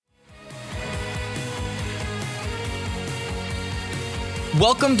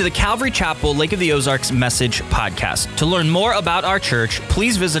Welcome to the Calvary Chapel Lake of the Ozarks Message Podcast. To learn more about our church,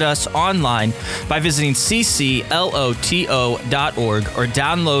 please visit us online by visiting ccloto.org or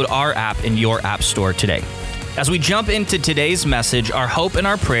download our app in your app store today. As we jump into today's message, our hope and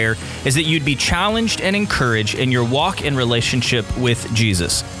our prayer is that you'd be challenged and encouraged in your walk and relationship with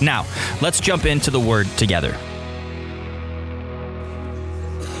Jesus. Now, let's jump into the Word together.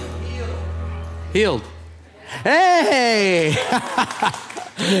 Healed. Hey!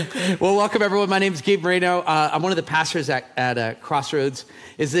 Well, welcome everyone. My name is Gabe Moreno. I'm one of the pastors at Crossroads.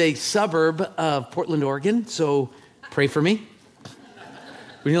 It's a suburb of Portland, Oregon, so pray for me.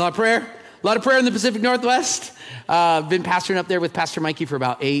 We need a lot of prayer. A lot of prayer in the Pacific Northwest. Been pastoring up there with Pastor Mikey for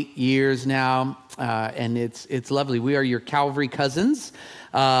about 8 years now, and it's lovely. We are your Calvary cousins.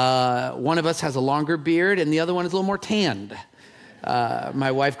 One of us has a longer beard, and the other one is a little more tanned.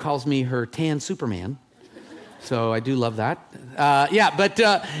 My wife calls me her tan Superman, so I do love that. But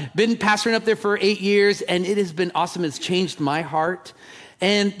been pastoring up there for 8 years, and it has been awesome. It's changed my heart.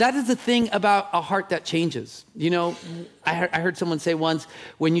 And that is the thing about a heart that changes. You know, I heard someone say once,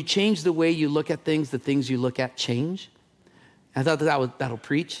 when you change the way you look at things, the things you look at change. I thought that'll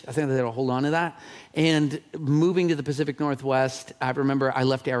preach. I think that'll hold on to that. And moving to the Pacific Northwest, I remember I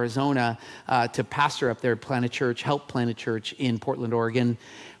left Arizona to pastor up there, help plant a church in Portland, Oregon.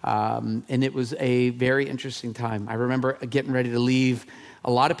 And it was a very interesting time. I remember getting ready to leave.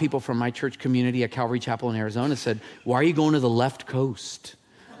 A lot of people from my church community at Calvary Chapel in Arizona said, "Why are you going to the left coast?"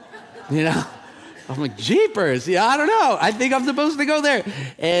 You know? I'm like, jeepers, yeah, I don't know. I think I'm supposed to go there.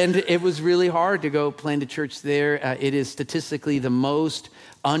 And it was really hard to go plant a church there. It is statistically the most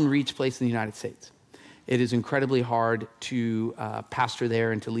unreached place in the United States. It is incredibly hard to pastor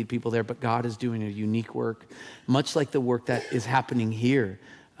there and to lead people there, but God is doing a unique work, much like the work that is happening here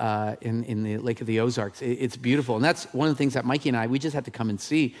in the Lake of the Ozarks. It's beautiful. And that's one of the things that Mikey and I, we just had to come and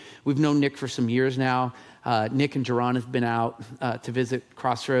see. We've known Nick for some years now. Nick and Jerron have been out to visit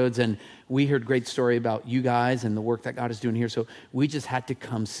Crossroads, and we heard a great story about you guys and the work that God is doing here. So we just had to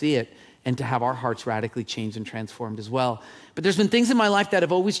come see it and to have our hearts radically changed and transformed as well. But there's been things in my life that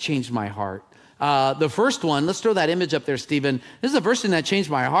have always changed my heart. The first one, let's throw that image up there, Stephen. This is the first thing that changed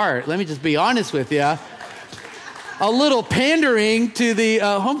my heart. Let me just be honest with you. A little pandering to the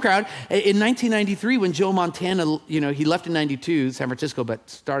home crowd. In 1993, when Joe Montana, he left in 92, San Francisco, but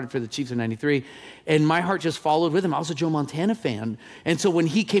started for the Chiefs in 93, and my heart just followed with him. I was a Joe Montana fan. And so when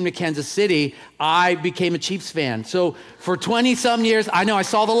he came to Kansas City, I became a Chiefs fan. So for 20-some years, I know I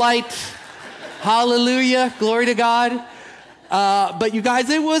saw the light. Hallelujah, glory to God. But you guys,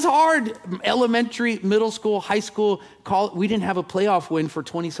 it was hard. Elementary, middle school, high school, college, we didn't have a playoff win for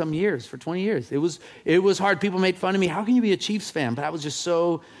 20-some years, for 20 years. It was hard. People made fun of me. How can you be a Chiefs fan? But I was just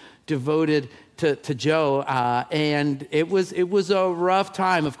so devoted to Joe. And it was a rough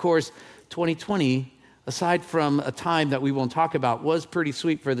time. Of course, 2020, aside from a time that we won't talk about, was pretty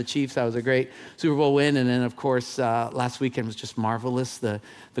sweet for the Chiefs. That was a great Super Bowl win. And then, of course, last weekend was just marvelous. The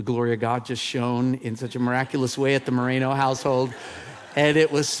glory of God just shone in such a miraculous way at the Moreno household. And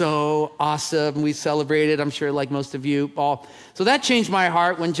it was so awesome. We celebrated, I'm sure, like most of you all. So that changed my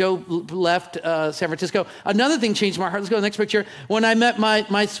heart when Joe left San Francisco. Another thing changed my heart. Let's go to the next picture. When I met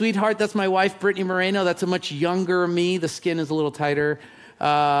my sweetheart, that's my wife, Brittany Moreno. That's a much younger me. The skin is a little tighter.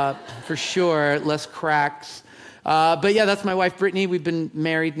 For sure, less cracks. But yeah, that's my wife, Brittany. We've been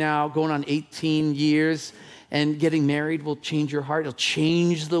married now, going on 18 years. And getting married will change your heart. It'll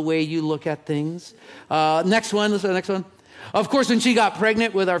change the way you look at things. Next one, let's go to the next one. Of course, when she got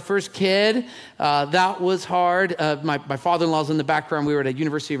pregnant with our first kid, that was hard. My father-in-law's in the background. We were at a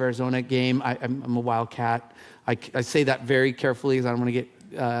University of Arizona game. I'm a Wildcat. I say that very carefully because I don't want to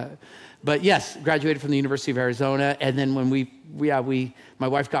get... But yes, graduated from the University of Arizona. And then when my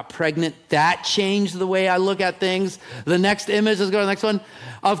wife got pregnant, that changed the way I look at things. The next image, let's go to the next one.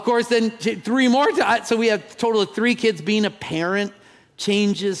 Of course, then 3 more times. So we have a total of 3 kids. Being a parent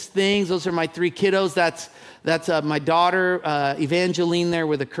changes things. Those are my 3 kiddos. That's my daughter, Evangeline there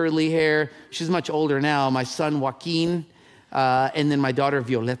with the curly hair. She's much older now. My son, Joaquin. And then my daughter,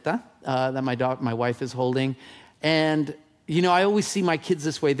 Violeta, that my wife is holding. And I always see my kids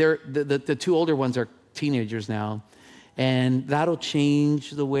this way. The 2 older ones are teenagers now, and that'll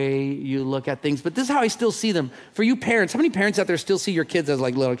change the way you look at things. But this is how I still see them. For you parents, how many parents out there still see your kids as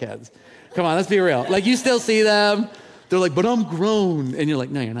like little kids? Come on, let's be real. Like you still see them. They're like, but I'm grown. And you're like,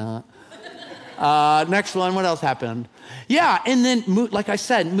 no, you're not. Next one, what else happened? Yeah, and then, like I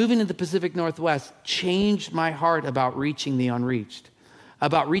said, moving to the Pacific Northwest changed my heart about reaching the unreached,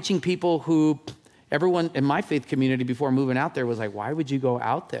 about reaching people who... Everyone in my faith community before moving out there was like, why would you go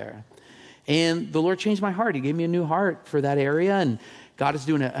out there? And the Lord changed my heart. He gave me a new heart for that area and God is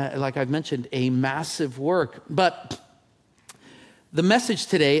doing, like I've mentioned, a massive work. But the message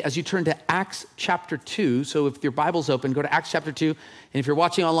today, as you turn to Acts chapter 2, so if your Bible's open, go to Acts chapter 2. And if you're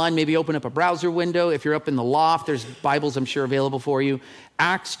watching online, maybe open up a browser window. If you're up in the loft, there's Bibles, I'm sure, available for you.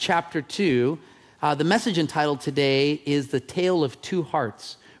 Acts chapter 2. The message entitled today is The Tale of Two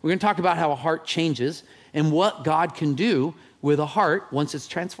Hearts. We're going to talk about how a heart changes and what God can do with a heart once it's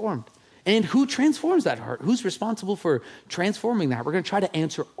transformed. And who transforms that heart? Who's responsible for transforming that? We're going to try to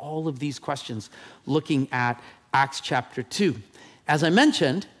answer all of these questions looking at Acts chapter 2. As I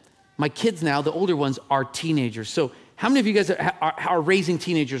mentioned, my kids now, the older ones, are teenagers. So how many of you guys are raising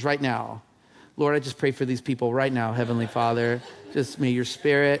teenagers right now? Lord, I just pray for these people right now, Heavenly Father. Just may your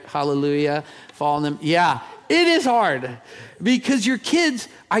spirit, hallelujah, fall on them. Yeah, it is hard because your kids,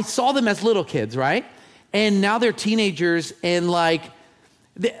 I saw them as little kids, right? And now they're teenagers and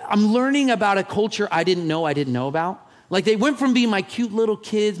I'm learning about a culture I didn't know about. Like they went from being my cute little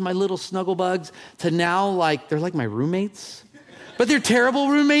kids, my little snuggle bugs, to now they're like my roommates. But they're terrible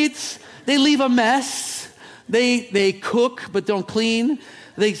roommates. They leave a mess. They cook but don't clean.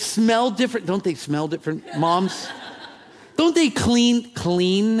 They smell different. Don't they smell different, moms? Don't they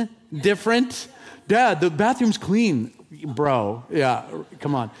clean different? Dad, the bathroom's clean. Bro, yeah,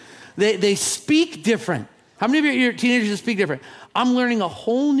 come on. They speak different. How many of your teenagers speak different? I'm learning a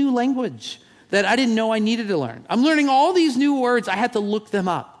whole new language that I didn't know I needed to learn. I'm learning all these new words. I had to look them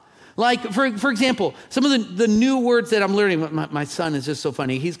up. Like, for example, some of the new words that I'm learning, my son is just so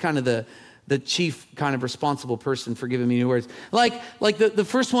funny. He's kind of the chief kind of responsible person for giving me new words. Like the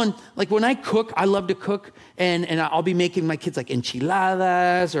first one, like when I cook, I love to cook, and I'll be making my kids like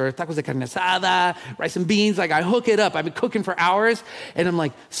enchiladas or tacos de carne asada, rice and beans. Like I hook it up. I've been cooking for hours, and I'm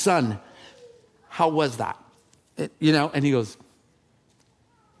like, son, how was that? And he goes,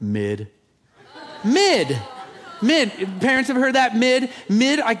 mid. Parents have heard that? Mid,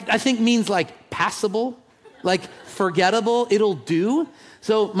 I think means like passable, like forgettable, it'll do.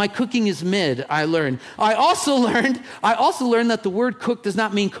 So my cooking is mid, I learned. I also learned that the word cook does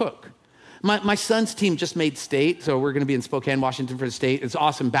not mean cook. My son's team just made state, so we're going to be in Spokane, Washington for the state. It's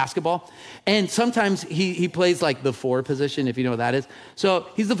awesome basketball. And sometimes he plays like the 4 position, if you know what that is. So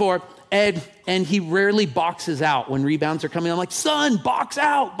he's the 4, and he rarely boxes out when rebounds are coming. I'm like, son, box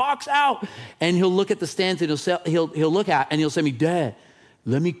out. And he'll look at the stands and he'll look at and he'll say to me, Dad,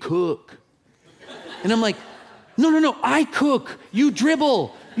 let me cook. And I'm like, no, I cook. You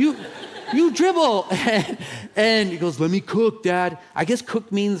dribble. You dribble. And he goes, let me cook, Dad. I guess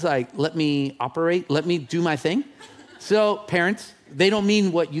cook means like, let me operate, let me do my thing. So parents, they don't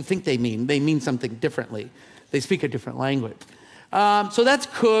mean what you think they mean. They mean something differently. They speak a different language. So that's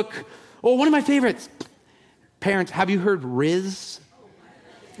cook. Oh, one of my favorites. Parents, have you heard Riz?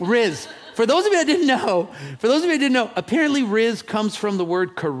 Riz. For those of you that didn't know, apparently Riz comes from the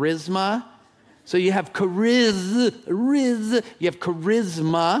word charisma. So you have you have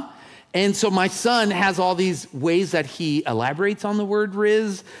charisma. And so my son has all these ways that he elaborates on the word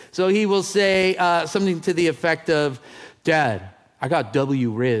Riz. So he will say something to the effect of, Dad, I got W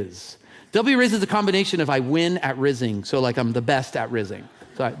Riz. W Riz is a combination of I win at rizzing. So like I'm the best at rizzing.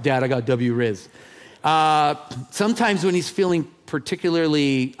 So Dad, I got W Riz. Sometimes when he's feeling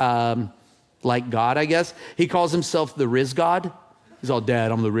particularly like God, I guess, he calls himself the Riz God. He's all,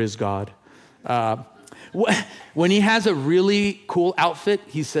 Dad, I'm the Riz God. When he has a really cool outfit,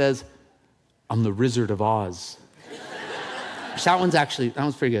 he says, I'm the Wizard of Oz. That one's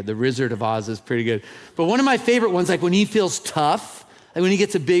pretty good. The Wizard of Oz is pretty good. But one of my favorite ones, like when he feels tough, like when he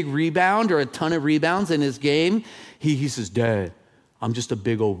gets a big rebound or a ton of rebounds in his game, he says, Dad, I'm just a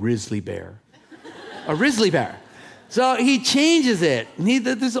big old Risley bear. A Risley bear. So he changes it.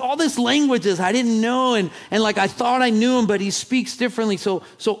 There's all this languages I didn't know, and like I thought I knew him, but he speaks differently. So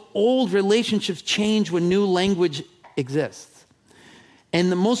old relationships change when new language exists. And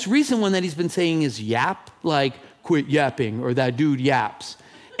the most recent one that he's been saying is yap, like quit yapping, or that dude yaps.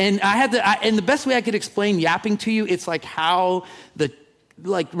 And and the best way I could explain yapping to you, it's like how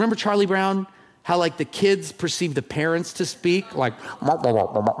remember Charlie Brown? How like the kids perceive the parents to speak, like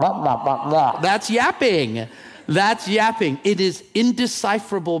that's yapping. That's yapping. It is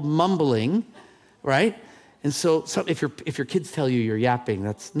indecipherable mumbling, right? And so if your kids tell you you're yapping,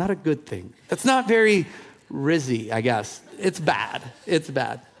 that's not a good thing. That's not very rizzy, I guess. It's bad.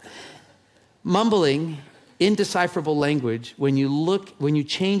 Mumbling, indecipherable language, when you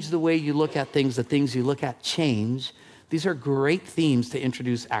change the way you look at things, the things you look at change. These are great themes to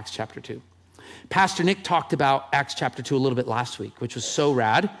introduce Acts chapter 2. Pastor Nick talked about Acts chapter 2 a little bit last week, which was so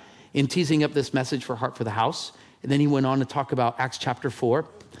rad in teasing up this message for Heart for the House. And then he went on to talk about Acts chapter 4.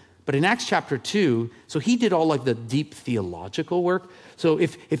 But But in Acts chapter 2, so he did all like the deep theological work. So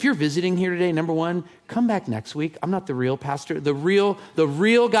if you're visiting here today, number one, come back next week. I'm not the real pastor. The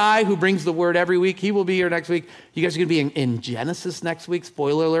real guy who brings the word every week, he will be here next week. You guys are going to be in Genesis next week,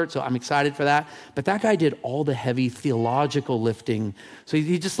 spoiler alert, so I'm excited for that. But that guy did all the heavy theological lifting. So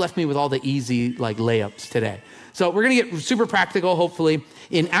he just left me with all the easy like layups today. So we're going to get super practical, hopefully,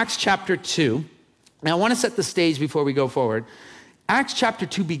 in Acts chapter 2. Now I want to set the stage before we go forward. Acts chapter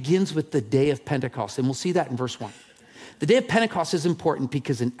 2 begins with the day of Pentecost, and we'll see that in verse 1. The day of Pentecost is important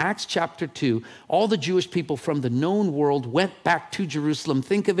because in Acts chapter 2, all the Jewish people from the known world went back to Jerusalem.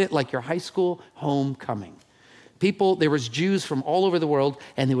 Think of it like your high school homecoming. There was Jews from all over the world,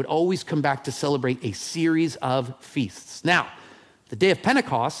 and they would always come back to celebrate a series of feasts. Now, the day of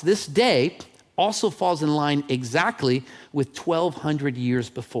Pentecost, this day also falls in line exactly with 1,200 years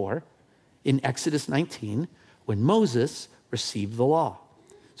before in Exodus 19 when Moses received the law.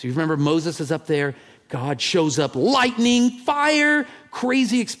 So you remember Moses is up there, God shows up, lightning, fire,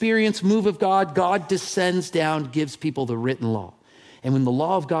 crazy experience, move of God. God descends down, gives people the written law. And when the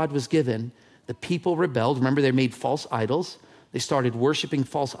law of God was given, the people rebelled. Remember, they made false idols. They started worshiping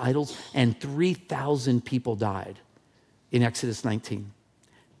false idols, and 3,000 people died in Exodus 19.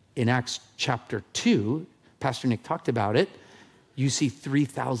 In Acts chapter 2, Pastor Nick talked about it, you see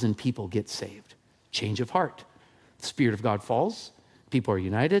 3,000 people get saved. Change of heart. The Spirit of God falls, people are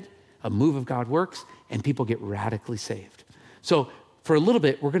united, a move of God works, and people get radically saved. So for a little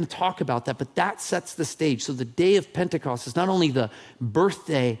bit, we're going to talk about that, but that sets the stage. So the day of Pentecost is not only the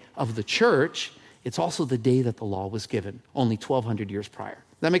birthday of the church, it's also the day that the law was given, only 1,200 years prior.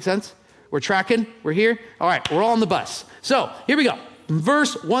 Does that make sense? We're tracking? We're here? All right, we're all on the bus. So here we go.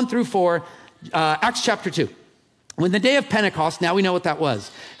 Verse 1 through 4, Acts chapter 2. When the day of Pentecost, now we know what that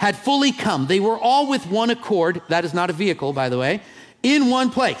was, had fully come, they were all with one accord, that is not a vehicle, by the way, in one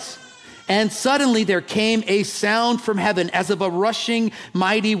place. And suddenly there came a sound from heaven as of a rushing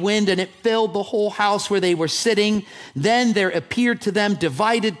mighty wind, and it filled the whole house where they were sitting. Then there appeared to them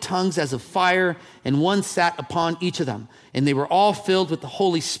divided tongues as of fire, and one sat upon each of them. And they were all filled with the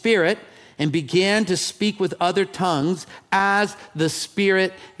Holy Spirit and began to speak with other tongues as the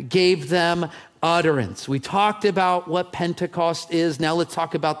Spirit gave them utterance. We talked about what Pentecost is. Now let's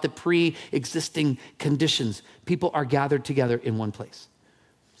talk about the pre-existing conditions. People are gathered together in one place.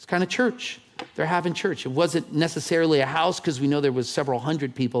 It's kind of church. They're having church. It wasn't necessarily a house because we know there was several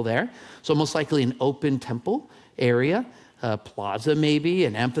hundred people there. So most likely an open temple area, a plaza maybe,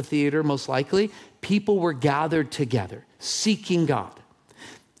 an amphitheater most likely. People were gathered together, seeking God.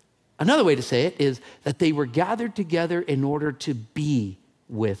 Another way to say it is that they were gathered together in order to be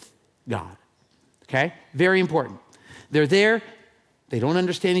with God. Okay? Very important. They're there. They don't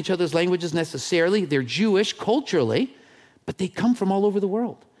understand each other's languages necessarily. They're Jewish culturally, but they come from all over the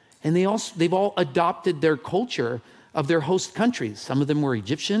world. And they've all adopted their culture of their host countries. Some of them were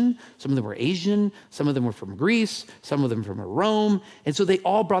Egyptian, some of them were Asian, some of them were from Greece, some of them from Rome. And so they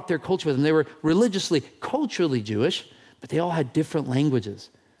all brought their culture with them. They were religiously, culturally Jewish, but they all had different languages.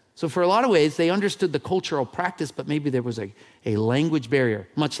 So for a lot of ways, they understood the cultural practice, but maybe there was a language barrier,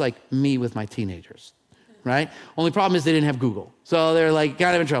 much like me with my teenagers, right? Only problem is they didn't have Google. So they're like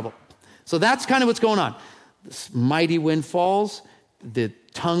kind of in trouble. So that's kind of what's going on. This mighty wind falls, the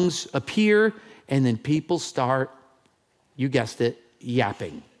tongues appear, and then people start, you guessed it,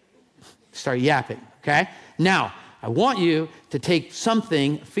 yapping. Start yapping, okay? Now, I want you to take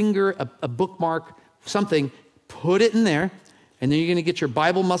something, a bookmark, something, put it in there, and then you're going to get your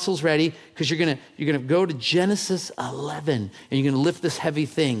Bible muscles ready because you're going to go to Genesis 11, and you're going to lift this heavy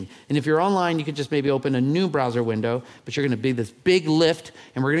thing. And if you're online, you can just maybe open a new browser window, but you're going to be this big lift,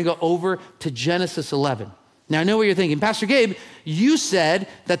 and we're going to go over to Genesis 11. Now, I know what you're thinking. Pastor Gabe, you said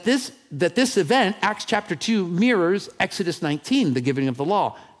that this event, Acts chapter 2, mirrors Exodus 19, the giving of the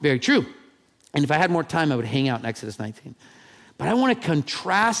law. Very true. And if I had more time, I would hang out in Exodus 19. But I want to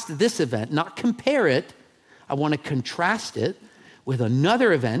contrast this event, not compare it. I want to contrast it with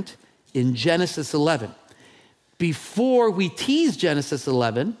another event in Genesis 11. Before we tease Genesis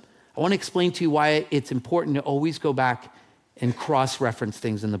 11, I want to explain to you why it's important to always go back and cross-reference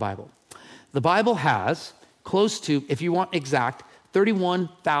things in the Bible. The Bible has close to, if you want exact,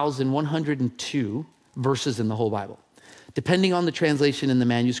 31,102 verses in the whole Bible. Depending on the translation in the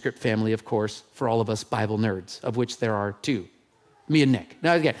manuscript family, of course, for all of us Bible nerds, of which there are two, me and Nick.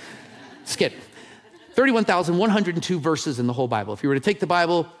 Now, again, skip. 31,102 verses in the whole Bible. If you were to take the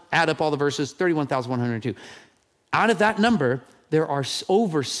Bible, add up all the verses, 31,102. Out of that number, there are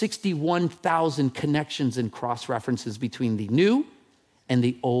over 61,000 connections and cross-references between the New and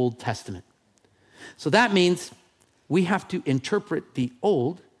the Old Testament. So that means we have to interpret the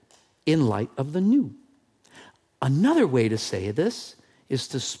Old in light of the new. Another way to say this is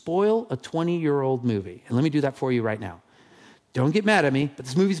to spoil a 20-year-old movie. And let me do that for you right now. Don't get mad at me, but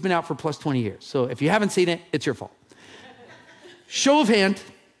this movie's been out for plus 20 years. So if you haven't seen it, it's your fault. Show of hand,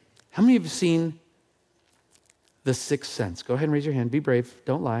 how many of you have seen The Sixth Sense? Go ahead and raise your hand. Be brave.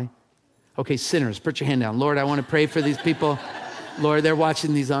 Don't lie. Okay, sinners, put your hand down. Lord, I want to pray for these people. Lord, they're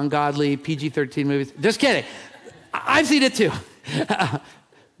watching these ungodly PG-13 movies. Just kidding. I've seen it too.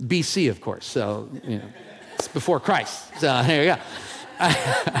 BC, of course. So, it's before Christ. So here you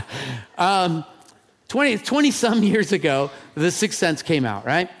go. 20 some years ago, The Sixth Sense came out,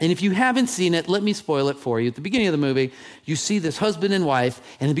 right? And if you haven't seen it, let me spoil it for you. At the beginning of the movie, you see this husband and wife.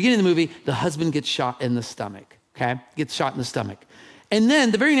 And at the beginning of the movie, the husband gets shot in the stomach, okay? Gets shot in the stomach. And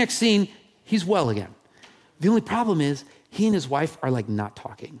then the very next scene, he's well again. The only problem is he and his wife are like not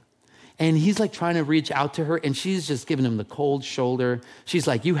talking. And he's like trying to reach out to her and she's just giving him the cold shoulder. She's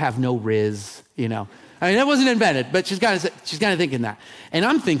like, you have no riz, I mean, that wasn't invented, but she's kind of thinking that. And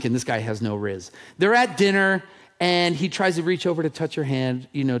I'm thinking this guy has no riz. They're at dinner and he tries to reach over to touch her hand,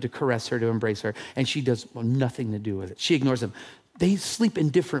 to caress her, to embrace her. And she does nothing to do with it. She ignores him. They sleep in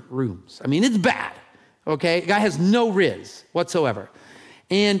different rooms. I mean, it's bad, okay? The guy has no riz whatsoever.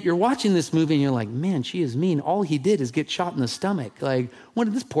 And you're watching this movie and you're like, man, she is mean. All he did is get shot in the stomach. Like, what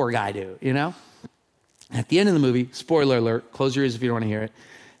did this poor guy do, At the end of the movie, spoiler alert, close your ears if you don't want to hear it.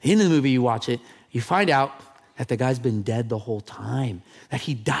 At the end of the movie, you watch it, you find out that the guy's been dead the whole time, that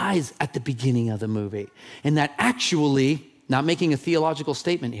he dies at the beginning of the movie, and that actually, not making a theological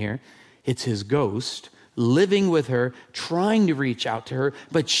statement here, it's his ghost living with her, trying to reach out to her,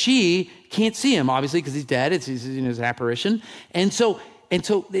 but she can't see him, obviously, because he's dead. It's his apparition. And so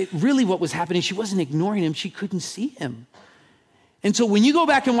really what was happening, she wasn't ignoring him. She couldn't see him. And so when you go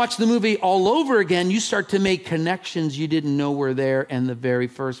back and watch the movie all over again, you start to make connections you didn't know were there in the very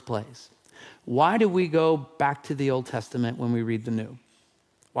first place. Why do we go back to the Old Testament when we read the New?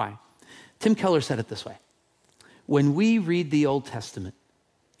 Why? Tim Keller said it this way. When we read the Old Testament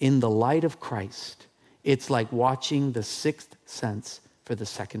in the light of Christ, it's like watching The Sixth Sense for the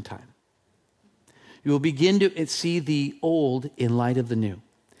second time. You will begin to see the old in light of the new.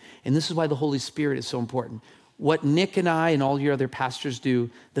 And this is why the Holy Spirit is so important. What Nick and I and all your other pastors do,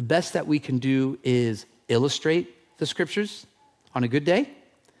 the best that we can do is illustrate the scriptures on a good day.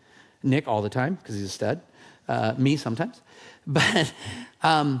 Nick all the time, because he's a stud. Me sometimes. But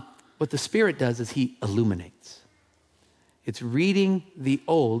what the Spirit does is he illuminates. It's reading the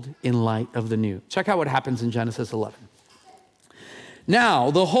old in light of the new. Check out what happens in Genesis 11.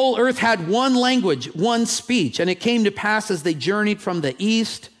 Now, the whole earth had one language, one speech, and it came to pass as they journeyed from the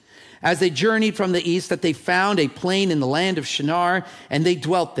east, that they found a plain in the land of Shinar, and they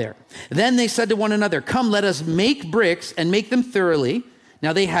dwelt there. Then they said to one another, come, let us make bricks and make them thoroughly.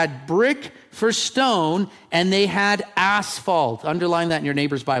 Now they had brick for stone, and they had asphalt. Underline that in your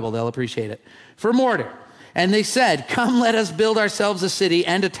neighbor's Bible, they'll appreciate it. For mortar. And they said, come, let us build ourselves a city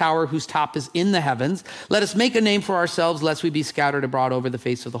and a tower whose top is in the heavens. Let us make a name for ourselves, lest we be scattered abroad over the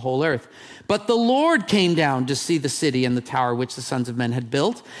face of the whole earth. But the Lord came down to see the city and the tower which the sons of men had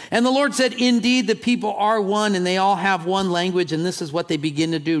built. And the Lord said, indeed, the people are one, and they all have one language, and this is what they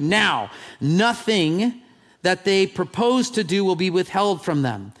begin to do. Now, nothing that they propose to do will be withheld from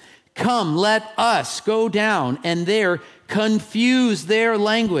them. Come, let us go down and there confuse their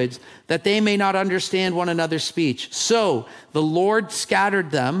language, that they may not understand one another's speech. So the Lord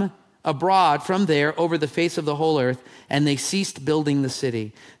scattered them abroad from there over the face of the whole earth, and they ceased building the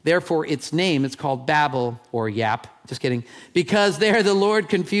city. Therefore its name is called Babel, or Yap, just kidding, because there the Lord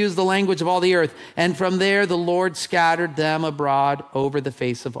confused the language of all the earth, and from there the Lord scattered them abroad over the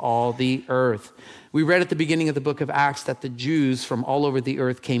face of all the earth. We read at the beginning of the book of Acts that the Jews from all over the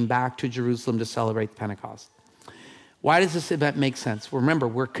earth came back to Jerusalem to celebrate Pentecost. Why does this event make sense? Remember,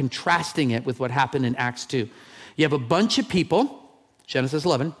 we're contrasting it with what happened in Acts 2. You have a bunch of people, Genesis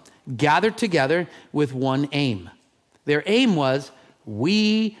 11, gathered together with one aim. Their aim was,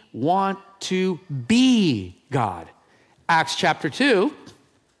 we want to be God. Acts chapter 2,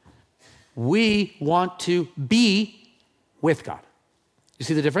 we want to be with God. You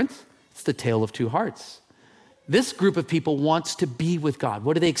see the difference? It's the tale of two hearts. This group of people wants to be with God.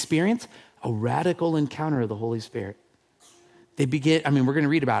 What do they experience? A radical encounter of the Holy Spirit. They begin, we're going to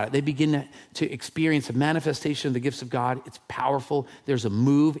read about it. They begin to experience a manifestation of the gifts of God. It's powerful. There's a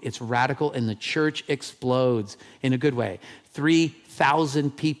move. It's radical. And the church explodes in a good way.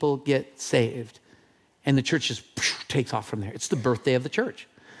 3,000 people get saved. And the church just takes off from there. It's the birthday of the church.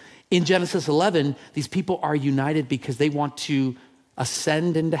 In Genesis 11, these people are united because they want to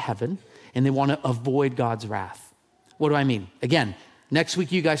ascend into heaven and they want to avoid God's wrath. What do I mean? Again, Next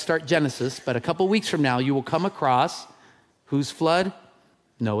week, you guys start Genesis, but a couple weeks from now, you will come across whose flood?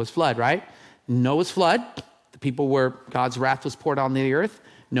 Noah's flood, right? Noah's flood. The people were, God's wrath was poured on the earth.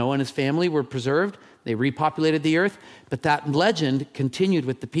 Noah and his family were preserved. They repopulated the earth, but that legend continued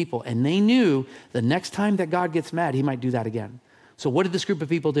with the people, and they knew the next time that God gets mad, he might do that again. So what did this group of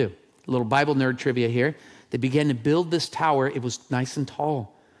people do? A little Bible nerd trivia here. They began to build this tower. It was nice and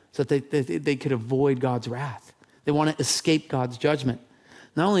tall so that they could avoid God's wrath. They want to escape God's judgment.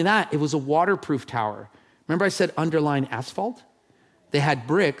 Not only that, it was a waterproof tower. Remember I said underline asphalt? They had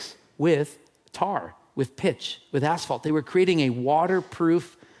bricks with tar, with pitch, with asphalt. They were creating a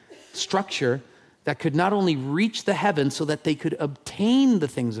waterproof structure that could not only reach the heavens so that they could obtain the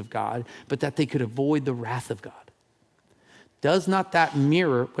things of God, but that they could avoid the wrath of God. Does not that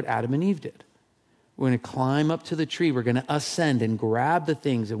mirror what Adam and Eve did? We're going to climb up to the tree. We're going to ascend and grab the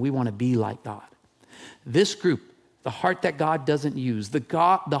things, and we want to be like God. This group, the heart that God doesn't use, the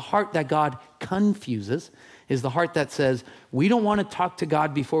heart that God confuses, is the heart that says, we don't want to talk to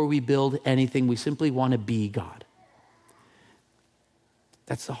God before we build anything. We simply want to be God.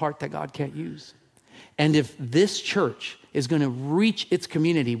 That's the heart that God can't use. And if this church is going to reach its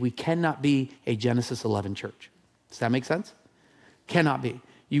community, we cannot be a Genesis 11 church. Does that make sense? Cannot be.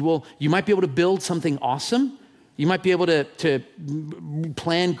 You might be able to build something awesome. You might be able to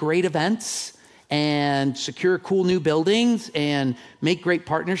plan great events and secure cool new buildings and make great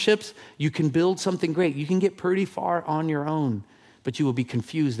partnerships. You can build something great. You can get pretty far on your own, but you will be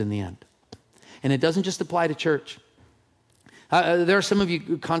confused in the end. And it doesn't just apply to church. There are some of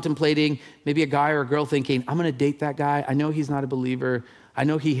you contemplating, maybe a guy or a girl thinking, I'm going to date that guy. I know he's not a believer. I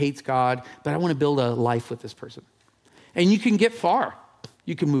know he hates God, but I want to build a life with this person. And you can get far.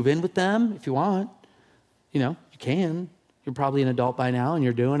 You can move in with them if you want. You can. You're probably an adult by now and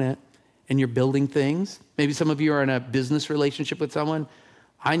you're doing it. And you're building things. Maybe some of you are in a business relationship with someone.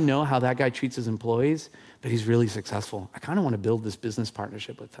 I know how that guy treats his employees, but he's really successful. I kind of want to build this business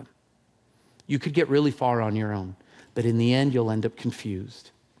partnership with him. You could get really far on your own. But in the end, you'll end up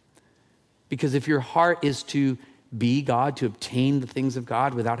confused. Because if your heart is to be God, to obtain the things of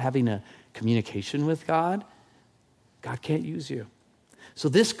God without having a communication with God, God can't use you. So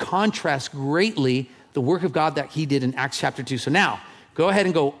this contrasts greatly the work of God that he did in Acts chapter 2. So now, go ahead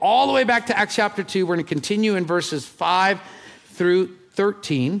and go all the way back to Acts chapter 2. We're going to continue in verses 5 through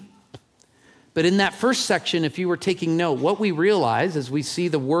 13. But in that first section, if you were taking note, what we realize as we see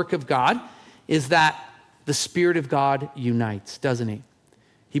the work of God is that the Spirit of God unites, doesn't he?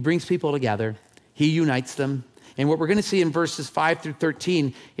 He brings people together. He unites them. And what we're going to see in verses 5 through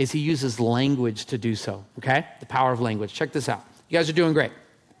 13 is he uses language to do so, okay? The power of language. Check this out. You guys are doing great.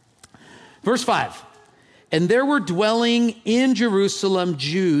 Verse 5. And there were dwelling in Jerusalem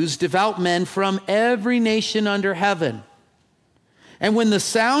Jews, devout men from every nation under heaven. And when the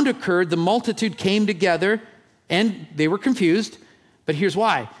sound occurred, the multitude came together, and they were confused. But here's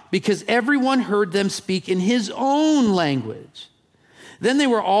why. Because everyone heard them speak in his own language. Then they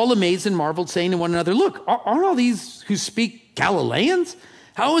were all amazed and marveled, saying to one another, look, aren't all these who speak Galileans?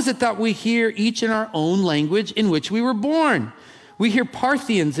 How is it that we hear each in our own language in which we were born? We hear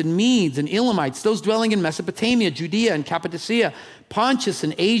Parthians and Medes and Elamites, those dwelling in Mesopotamia, Judea and Cappadocia, Pontus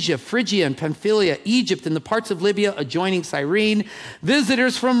and Asia, Phrygia and Pamphylia, Egypt and the parts of Libya adjoining Cyrene,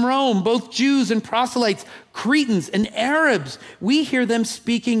 visitors from Rome, both Jews and proselytes, Cretans and Arabs. We hear them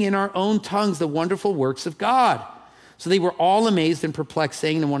speaking in our own tongues the wonderful works of God. So they were all amazed and perplexed,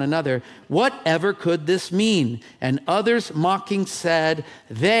 saying to one another, whatever could this mean? And others mocking said,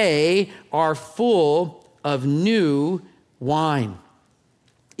 they are full of new wine.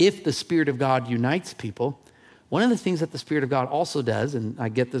 If the Spirit of God unites people, one of the things that the Spirit of God also does, and I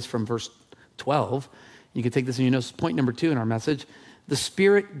get this from verse 12, you can take this and you know point number 2 in our message, the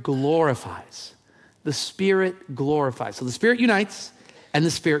Spirit glorifies. The Spirit glorifies. So the Spirit unites and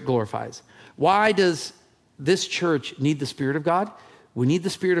the Spirit glorifies. Why does this church need the Spirit of God? We need the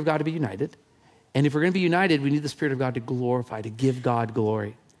Spirit of God to be united. And if we're going to be united, we need the Spirit of God to glorify, to give God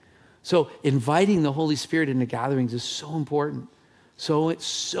glory. So inviting the Holy Spirit into gatherings is so important. So it's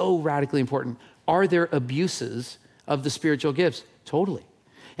so radically important. Are there abuses of the spiritual gifts? Totally.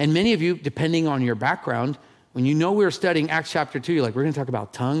 And many of you, depending on your background, when you know we were studying Acts chapter 2, you're like, we're going to talk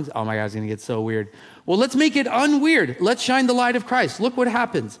about tongues? Oh my God, it's going to get so weird. Well, let's make it unweird. Let's shine the light of Christ. Look what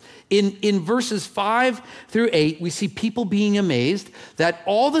happens. In verses 5 through 8, we see people being amazed that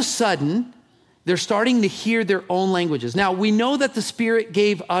all of a sudden, they're starting to hear their own languages. Now, we know that the Spirit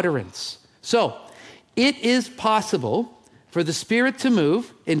gave utterance. So, it is possible for the Spirit to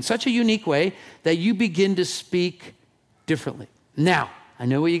move in such a unique way that you begin to speak differently. Now, I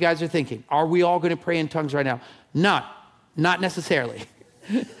know what you guys are thinking. Are we all going to pray in tongues right now? Not Not necessarily.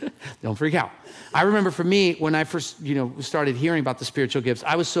 Don't freak out. I remember for me, when I first, started hearing about the spiritual gifts,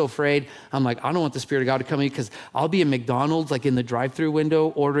 I was so afraid. I'm like, I don't want the Spirit of God to come in because I'll be in McDonald's, like in the drive-through window,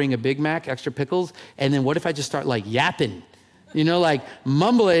 ordering a Big Mac, extra pickles, and then what if I just start like yapping, like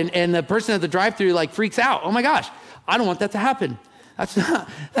mumbling, and the person at the drive-through like freaks out. Oh my gosh, I don't want that to happen.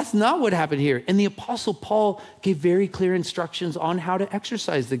 That's not what happened here. And the Apostle Paul gave very clear instructions on how to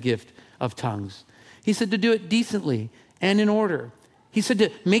exercise the gift of tongues. He said to do it decently and in order. He said to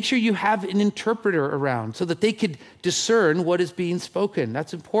make sure you have an interpreter around so that they could discern what is being spoken.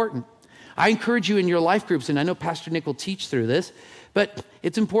 That's important. I encourage you in your life groups, and I know Pastor Nick will teach through this, but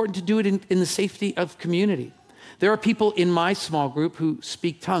it's important to do it in the safety of community. There are people in my small group who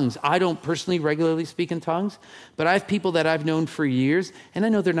speak tongues. I don't personally regularly speak in tongues, but I have people that I've known for years, and I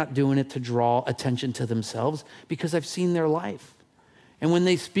know they're not doing it to draw attention to themselves because I've seen their life. And when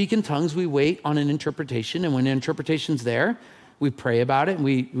they speak in tongues, we wait on an interpretation, and when the interpretation's there, we pray about it, and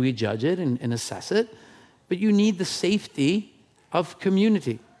we judge it and assess it. But you need the safety of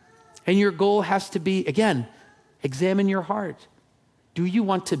community. And your goal has to be, again, examine your heart. Do you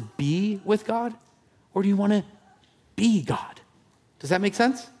want to be with God, or do you want to be God? Does that make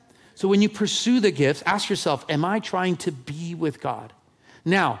sense? So when you pursue the gifts, ask yourself, am I trying to be with God?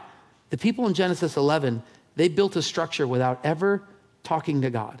 Now, the people in Genesis 11, they built a structure without ever talking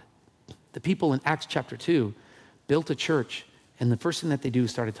to God. The people in Acts chapter 2 built a church, and the first thing that they do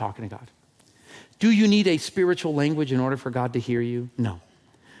is started talking to God. Do you need a spiritual language in order for God to hear you? No.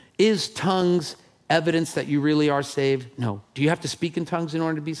 Is tongues evidence that you really are saved? No. Do you have to speak in tongues in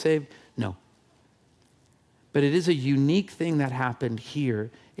order to be saved? No. But it is a unique thing that happened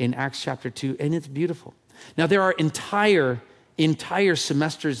here in Acts chapter 2, and it's beautiful. Now, there are entire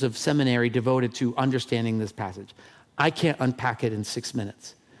semesters of seminary devoted to understanding this passage. I can't unpack it in 6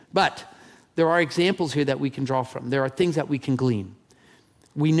 minutes. But there are examples here that we can draw from. There are things that we can glean.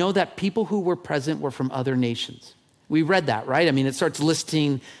 We know that people who were present were from other nations. We read that, right? I mean, it starts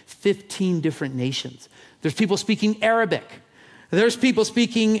listing 15 different nations. There's people speaking Arabic. There's people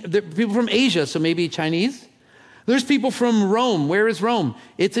from Asia, so maybe Chinese. There's people from Rome. Where is Rome?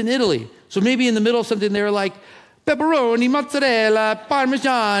 It's in Italy. So maybe in the middle of something, they're like, pepperoni, mozzarella,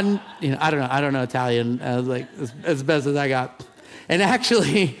 parmesan. I don't know Italian, like as best as I got. And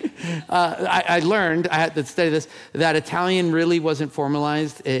actually, I learned, I had to study this, that Italian really wasn't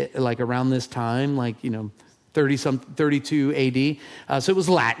formalized like around this time, like, 32 AD. So it was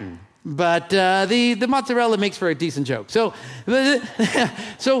Latin. But the mozzarella makes for a decent joke. So maybe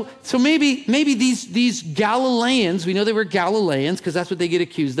these Galileans, we know they were Galileans because that's what they get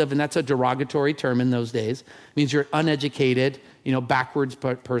accused of, and that's a derogatory term in those days. It means you're uneducated, backwards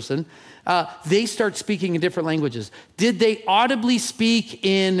person. They start speaking in different languages. Did they audibly speak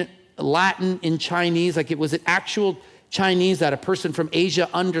in Latin, in Chinese? Like was it actual Chinese that a person from Asia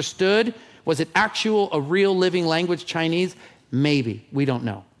understood? Was it a real living language Chinese? Maybe, we don't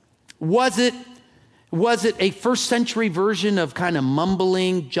know. Was it a first century version of kind of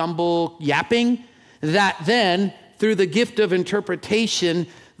mumbling, jumble, yapping that then through the gift of interpretation,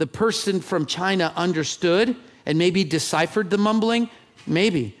 the person from China understood and maybe deciphered the mumbling?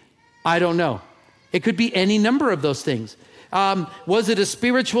 Maybe. I don't know. It could be any number of those things. Was it a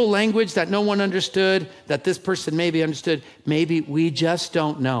spiritual language that no one understood, that this person maybe understood? Maybe. We just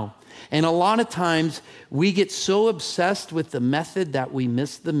don't know. And a lot of times we get so obsessed with the method that we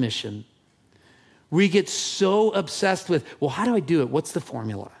miss the mission. We get so obsessed with, well, how do I do it? What's the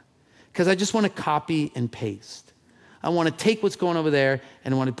formula? Because I just want to copy and paste. I want to take what's going over there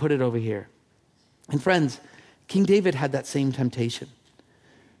and I want to put it over here. And friends, King David had that same temptation.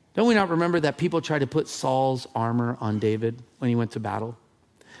 Don't we not remember that people tried to put Saul's armor on David when he went to battle?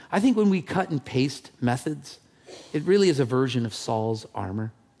 I think when we cut and paste methods, it really is a version of Saul's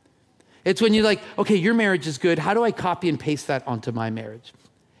armor. It's when you're like, okay, your marriage is good. How do I copy and paste that onto my marriage?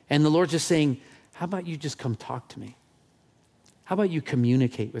 And the Lord's just saying, how about you just come talk to me? How about you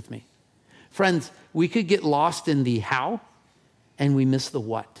communicate with me? Friends, we could get lost in the how, and we miss the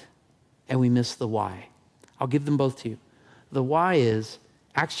what, and we miss the why. I'll give them both to you. The why is,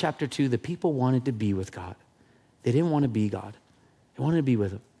 Acts chapter 2, the people wanted to be with God. They didn't want to be God. They wanted to be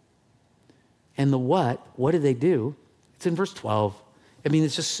with him. And the what did they do? It's in verse 12. I mean,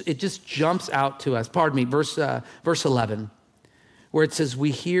 it just jumps out to us. Pardon me, verse 11, where it says, we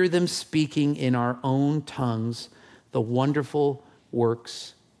hear them speaking in our own tongues the wonderful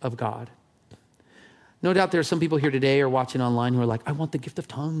works of God. No doubt there are some people here today or watching online who are like, I want the gift of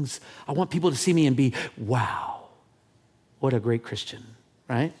tongues. I want people to see me and be, wow, what a great Christian,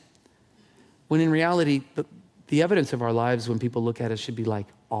 right? When in reality, the evidence of our lives when people look at us should be like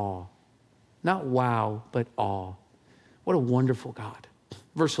awe. Not wow, but awe. What a wonderful God.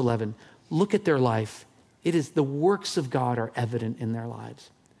 Verse 11, look at their life. It is the works of God are evident in their lives.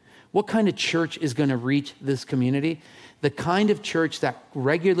 What kind of church is going to reach this community? The kind of church that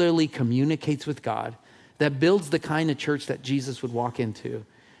regularly communicates with God, that builds the kind of church that Jesus would walk into,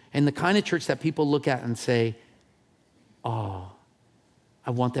 and the kind of church that people look at and say, oh,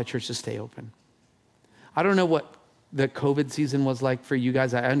 I want that church to stay open. I don't know what the COVID season was like for you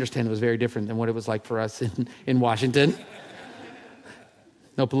guys. I understand it was very different than what it was like for us in Washington.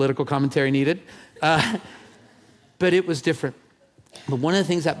 No political commentary needed. But it was different. But one of the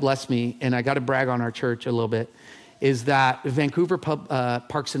things that blessed me, and I got to brag on our church a little bit, is that Vancouver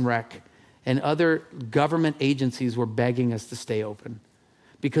Parks and Rec and other government agencies were begging us to stay open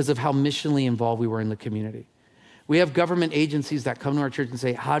because of how missionally involved we were in the community. We have government agencies that come to our church and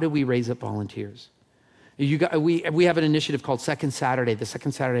say, how do we raise up volunteers? We have an initiative called Second Saturday, the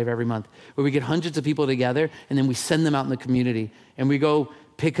second Saturday of every month, where we get hundreds of people together and then we send them out in the community and we go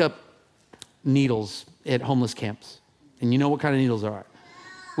pick up needles at homeless camps. And you know what kind of needles are.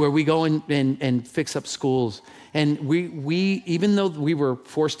 Where we go and fix up schools. And we even though we were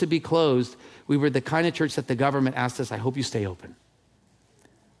forced to be closed, we were the kind of church that the government asked us, I hope you stay open.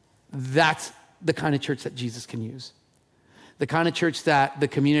 That's the kind of church that Jesus can use. The kind of church that the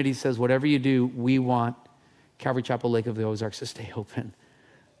community says, whatever you do, we want Calvary Chapel Lake of the Ozarks to stay open.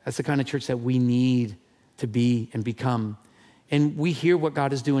 That's the kind of church that we need to be and become. And we hear what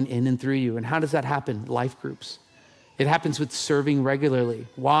God is doing in and through you. And how does that happen? Life groups. It happens with serving regularly.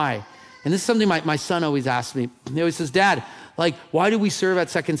 Why? And this is something my son always asks me. He always says, Dad, like, why do we serve at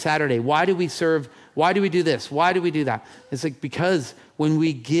Second Saturday? Why do we serve? Why do we do this? Why do we do that? It's like, because when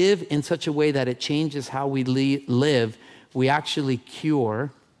we give in such a way that it changes how we live, we actually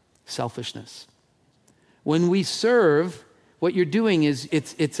cure selfishness. When we serve, what you're doing is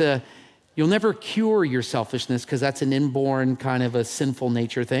you'll never cure your selfishness because that's an inborn kind of a sinful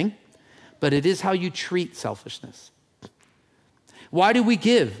nature thing, but it is how you treat selfishness. Why do we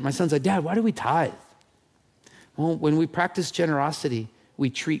give? My son's like, Dad, why do we tithe? Well, when we practice generosity, we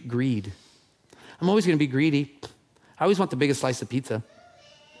treat greed. I'm always going to be greedy. I always want the biggest slice of pizza,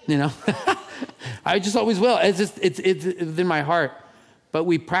 you know? I just always will. It's in my heart. But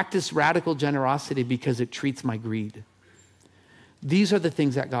we practice radical generosity because it treats my greed. These are the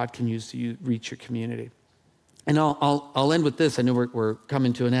things that God can use to reach your community. And I'll end with this. I know we're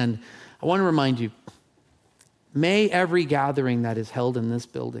coming to an end. I want to remind you, may every gathering that is held in this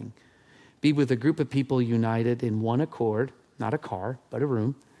building be with a group of people united in one accord, not a car, but a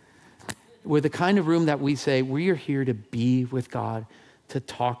room. We're the kind of room that we say, we are here to be with God, to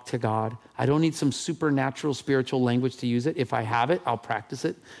talk to God. I don't need some supernatural spiritual language to use it. If I have it, I'll practice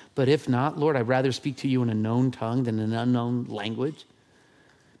it. But if not, Lord, I'd rather speak to you in a known tongue than an unknown language.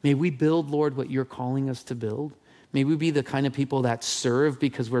 May we build, Lord, what you're calling us to build. May we be the kind of people that serve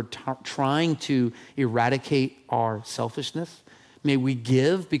because we're trying to eradicate our selfishness. May we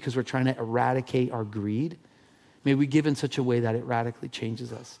give because we're trying to eradicate our greed. May we give in such a way that it radically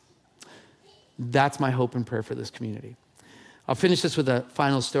changes us. That's my hope and prayer for this community. I'll finish this with a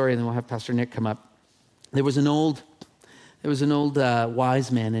final story, and then we'll have Pastor Nick come up. There was an old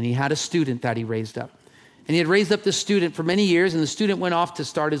wise man, and he had a student that he raised up. And he had raised up this student for many years, and the student went off to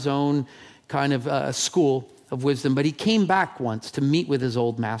start his own kind of school of wisdom. But he came back once to meet with his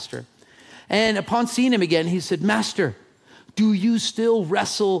old master. And upon seeing him again, he said, Master, do you still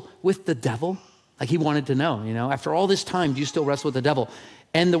wrestle with the devil? Like he wanted to know, after all this time, do you still wrestle with the devil?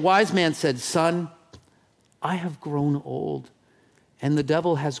 And the wise man said, Son, I have grown old, and the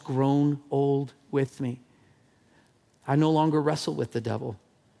devil has grown old with me. I no longer wrestle with the devil.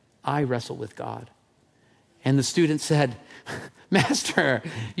 I wrestle with God. And the student said, Master,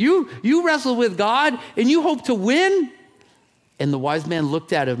 you wrestle with God and you hope to win? And the wise man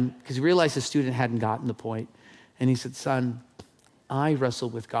looked at him because he realized the student hadn't gotten the point. And he said, Son, I wrestle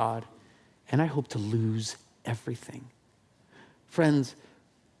with God and I hope to lose everything. Friends,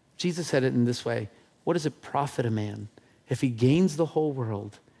 Jesus said it in this way. What does it profit a man if he gains the whole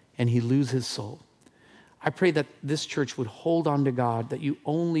world and he loses his soul? I pray that this church would hold on to God, that you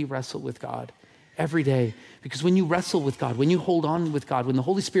only wrestle with God every day. Because when you wrestle with God, when you hold on with God, when the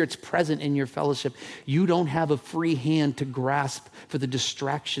Holy Spirit's present in your fellowship, you don't have a free hand to grasp for the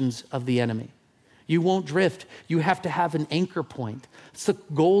distractions of the enemy. You won't drift. You have to have an anchor point. It's the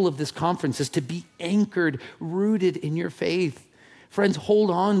goal of this conference, is to be anchored, rooted in your faith. Friends,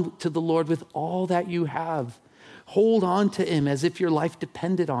 hold on to the Lord with all that you have. Hold on to him as if your life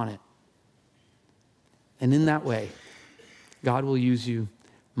depended on it. And in that way, God will use you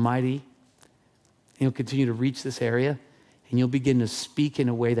mighty. He'll continue to reach this area, and you'll begin to speak in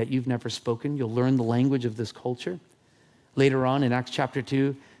a way that you've never spoken. You'll learn the language of this culture, Later on in Acts chapter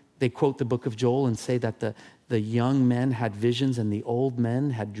 2, they quote the book of Joel and say that the young men had visions and the old men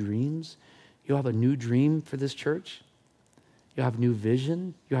had dreams. You have a new dream for this church. You have new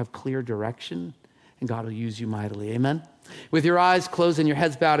vision. You have clear direction. And God will use you mightily. Amen? With your eyes closed and your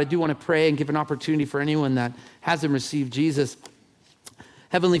heads bowed, I do want to pray and give an opportunity for anyone that hasn't received Jesus.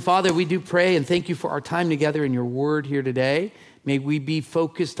 Heavenly Father, we do pray and thank you for our time together in your word here today. May we be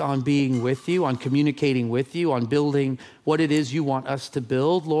focused on being with you, on communicating with you, on building what it is you want us to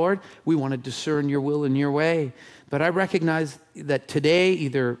build, Lord. We want to discern your will and your way. But I recognize that today,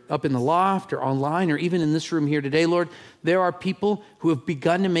 either up in the loft or online or even in this room here today, Lord, there are people who have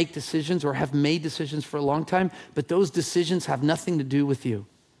begun to make decisions or have made decisions for a long time, but those decisions have nothing to do with you.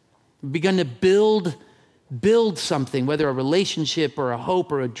 We've begun to build something, whether a relationship or a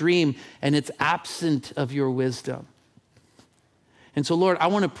hope or a dream, and it's absent of your wisdom. And so, Lord, I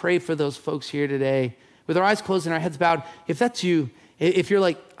want to pray for those folks here today with our eyes closed and our heads bowed. If that's you, if you're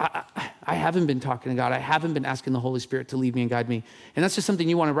like, I haven't been talking to God, I haven't been asking the Holy Spirit to lead me and guide me, and that's just something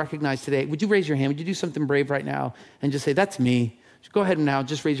you want to recognize today, would you raise your hand? Would you do something brave right now and just say, that's me? Just go ahead and now,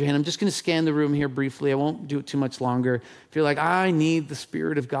 just raise your hand. I'm just going to scan the room here briefly. I won't do it too much longer. If you're like, I need the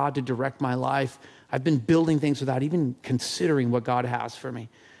Spirit of God to direct my life. I've been building things without even considering what God has for me.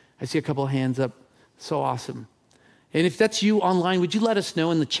 I see a couple of hands up. So awesome. And if that's you online, would you let us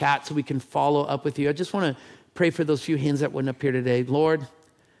know in the chat so we can follow up with you? I just want to pray for those few hands that went up here today. Lord,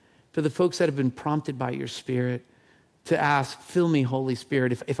 for the folks that have been prompted by your Spirit to ask, fill me, Holy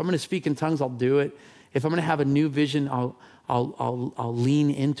Spirit. If I'm going to speak in tongues, I'll do it. If I'm going to have a new vision, I'll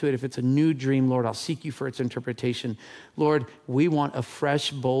lean into it. If it's a new dream, Lord, I'll seek you for its interpretation. Lord, we want a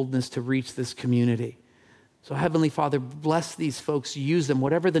fresh boldness to reach this community. So Heavenly Father, bless these folks, use them,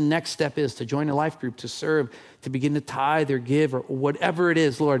 whatever the next step is, to join a life group, to serve, to begin to tithe or give, or whatever it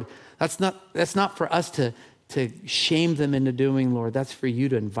is, Lord. That's not for us to shame them into doing, Lord. That's for you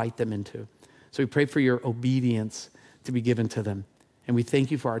to invite them into. So we pray for your obedience to be given to them. And we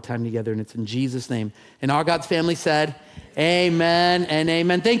thank you for our time together, and it's in Jesus' name. And all God's family said, amen and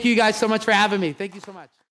amen. Thank you guys so much for having me. Thank you so much.